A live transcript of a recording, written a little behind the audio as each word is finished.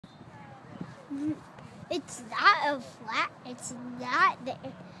It's not a flat. It's not.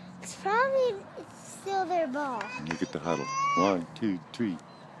 It's probably still their ball. Look at the huddle. 1, 2, 3.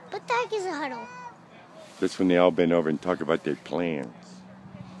 What the heck is a huddle? That's when they all bend over and talk about their plans.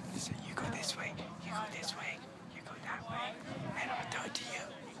 They say, you go this way, you go this way, you go that way, and I'll do it to you.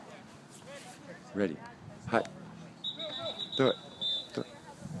 Ready. Hi. Do it. Do it.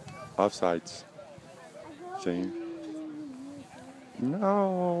 Offsides. Same.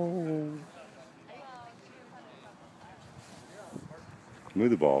 No.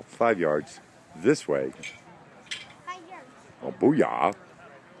 Move the ball 5 yards this way. 5 yards. Oh, booyah.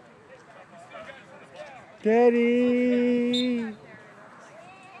 Daddy.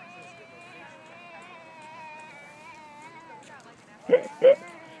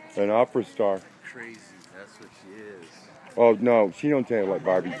 An opera star. Crazy, that's what she is. Oh, no, she don't taste like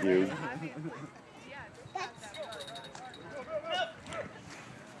barbecue.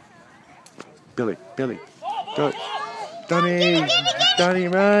 Billy, do it. Donnie, Donnie,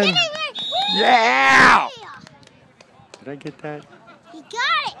 run. Yeah! Did I get that? He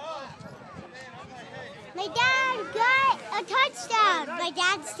got it. My dad got a touchdown. My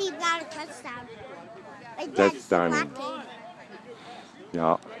dad's team got a touchdown. My dad's That's the Donnie. black team.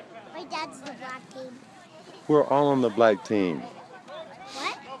 Yeah. My dad's the black team. We're all on the black team.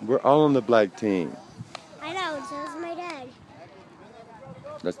 What? We're all on the black team. I know, and so is my dad.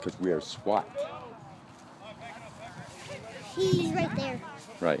 That's because we are SWAT. He's right there.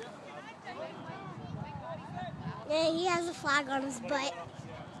 Right. Yeah, he has a flag on his butt.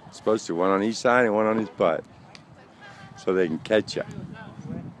 Supposed to. One on each side and one on his butt. So they can catch you.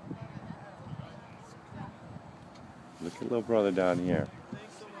 Look at little brother down here.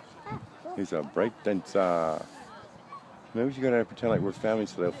 He's a breakdancer. Maybe we should go down and pretend like we're family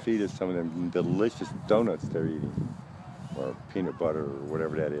so they'll feed us some of them delicious donuts they're eating. Or peanut butter or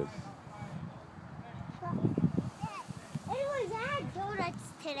whatever that is. Anyways, I had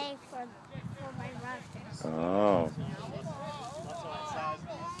donuts today for my breakfast. Oh.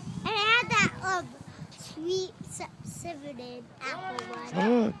 And I had that sweet cinnamon apple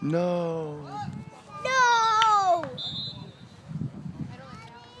one. No. No!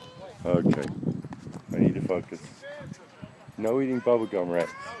 Okay. I need to focus. No eating bubblegum,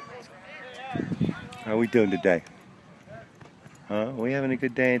 Rex. How are we doing today? Huh? Are we having a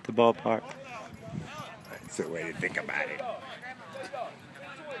good day at the ballpark? That's the way to think about it.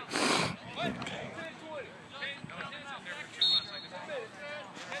 Okay.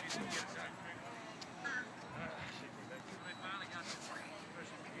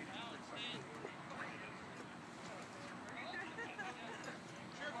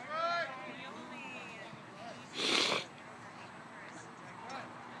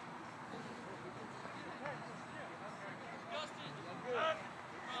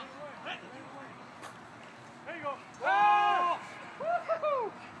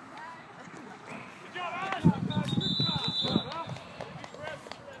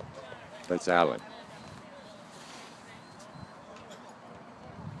 That's Alan.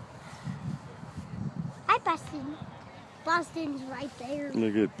 Hi, Boston. Boston's right there.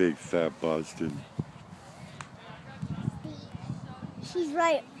 Look at big fat Boston. She's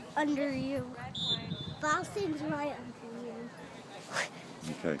right under you. Boston's right under you.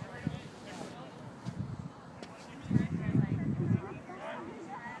 Okay.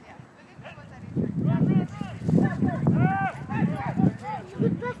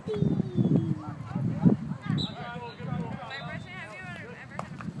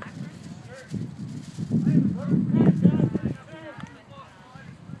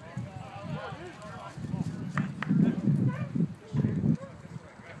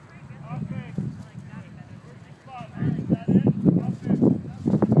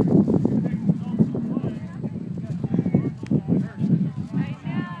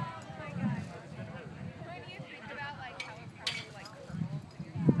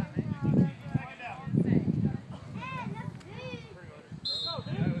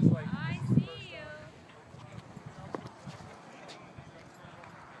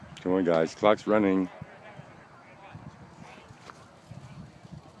 Come on, guys. Clock's running.